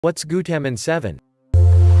What's Gutamin 7?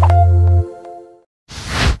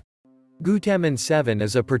 Gutamin 7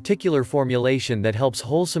 is a particular formulation that helps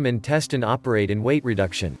wholesome intestine operate in weight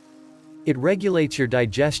reduction. It regulates your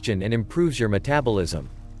digestion and improves your metabolism.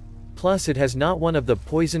 Plus, it has not one of the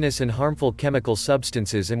poisonous and harmful chemical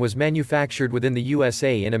substances and was manufactured within the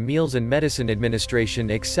USA in a Meals and Medicine Administration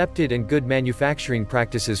accepted and good manufacturing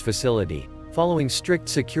practices facility, following strict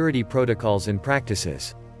security protocols and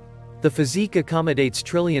practices. The physique accommodates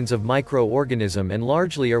trillions of microorganisms and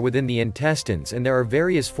largely are within the intestines, and there are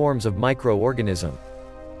various forms of microorganism.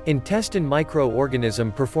 Intestine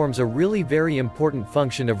microorganism performs a really very important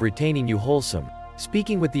function of retaining you wholesome,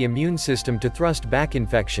 speaking with the immune system to thrust back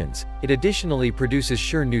infections. It additionally produces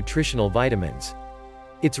sure nutritional vitamins.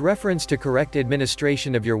 Its reference to correct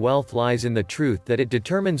administration of your wealth lies in the truth that it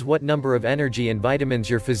determines what number of energy and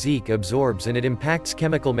vitamins your physique absorbs, and it impacts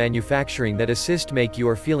chemical manufacturing that assist make you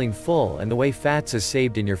are feeling full and the way fats is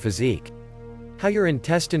saved in your physique. How your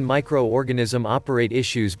intestine microorganism operate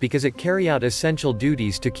issues because it carry out essential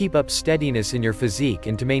duties to keep up steadiness in your physique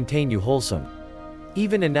and to maintain you wholesome.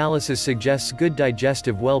 Even analysis suggests good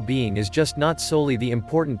digestive well-being is just not solely the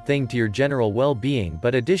important thing to your general well-being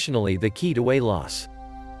but additionally the key to weight loss.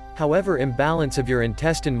 However, imbalance of your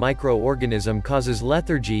intestine microorganism causes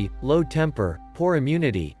lethargy, low temper, poor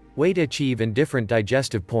immunity, weight achieve and different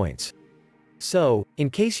digestive points. So, in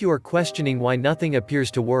case you are questioning why nothing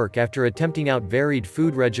appears to work after attempting out varied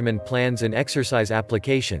food regimen plans and exercise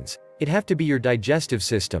applications, it have to be your digestive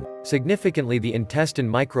system, significantly the intestine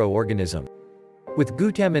microorganism. With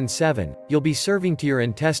Gutamin 7, you'll be serving to your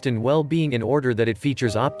intestine well-being in order that it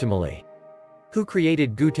features optimally. Who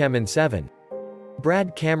created Gutamin 7?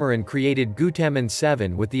 Brad Cameron created Gutamin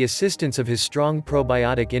 7 with the assistance of his strong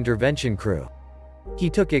probiotic intervention crew. He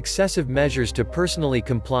took excessive measures to personally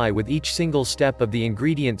comply with each single step of the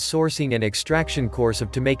ingredient sourcing and extraction course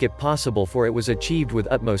to make it possible, for it was achieved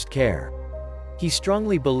with utmost care. He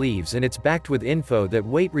strongly believes, and it's backed with info, that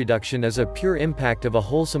weight reduction is a pure impact of a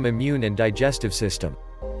wholesome immune and digestive system.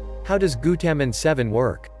 How does Gutamin 7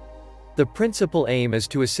 work? The principal aim is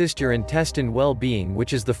to assist your intestine well-being,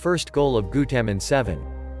 which is the first goal of Gutamin 7.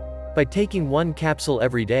 By taking one capsule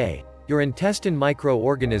every day, your intestine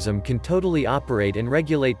microorganism can totally operate and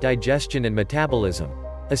regulate digestion and metabolism,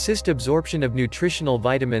 assist absorption of nutritional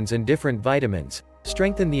vitamins and different vitamins,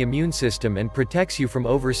 strengthen the immune system and protects you from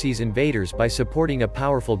overseas invaders by supporting a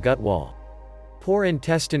powerful gut wall. Poor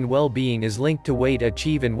intestine well-being is linked to weight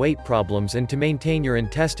achieve and weight problems, and to maintain your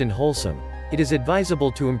intestine wholesome, it is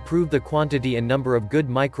advisable to improve the quantity and number of good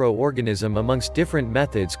microorganism amongst different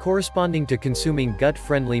methods corresponding to consuming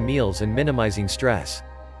gut-friendly meals and minimizing stress.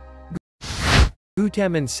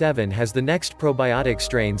 Gutamin 7 has the next probiotic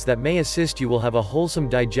strains that may assist you will have a wholesome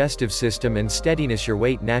digestive system and steadiness your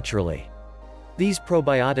weight naturally. These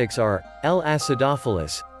probiotics are L.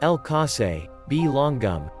 acidophilus, L. casei, B.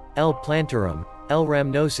 longum, L. plantarum, L.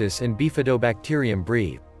 rhamnosus and Bifidobacterium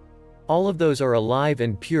breve. All of those are alive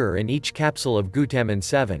and pure in each capsule of Gutamin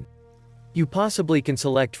 7. You possibly can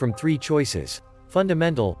select from 3 choices: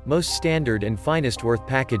 fundamental, most standard and finest worth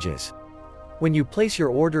packages. When you place your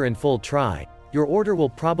order and full try, your order will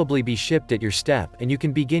probably be shipped at your step and you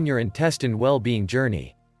can begin your intestine well-being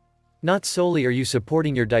journey. Not solely are you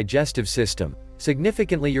supporting your digestive system,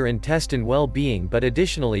 significantly your intestine well-being, but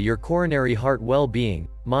additionally your coronary heart well-being,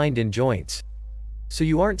 mind and joints. So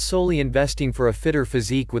you aren't solely investing for a fitter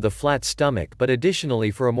physique with a flat stomach, but additionally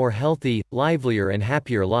for a more healthy, livelier and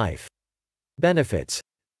happier life. Benefits.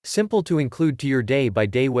 Simple to include to your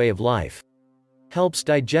day-by-day way of life. Helps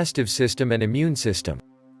digestive system and immune system.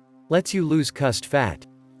 Lets you lose cussed fat.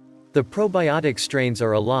 The probiotic strains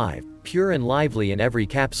are alive, pure and lively in every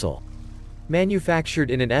capsule.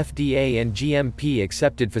 Manufactured in an FDA and GMP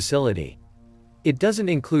accepted facility. It doesn't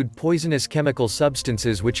include poisonous chemical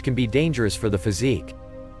substances which can be dangerous for the physique.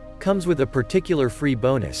 Comes with a particular free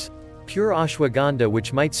bonus: pure ashwagandha,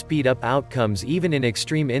 which might speed up outcomes even in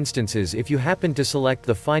extreme instances if you happen to select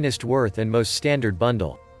the finest worth and most standard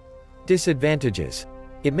bundle. Disadvantages.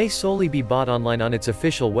 It may solely be bought online on its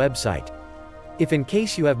official website. If in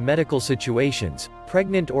case you have medical situations,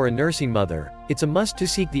 pregnant or a nursing mother, it's a must to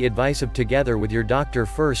seek the advice of together with your doctor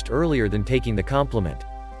first earlier than taking the complement.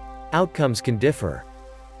 Outcomes can differ.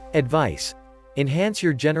 Advice. Enhance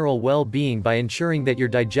your general well-being by ensuring that your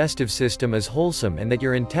digestive system is wholesome and that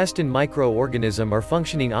your intestine microorganism are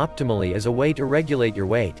functioning optimally as a way to regulate your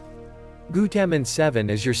weight. Gutamin 7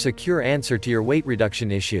 is your secure answer to your weight reduction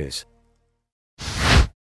issues.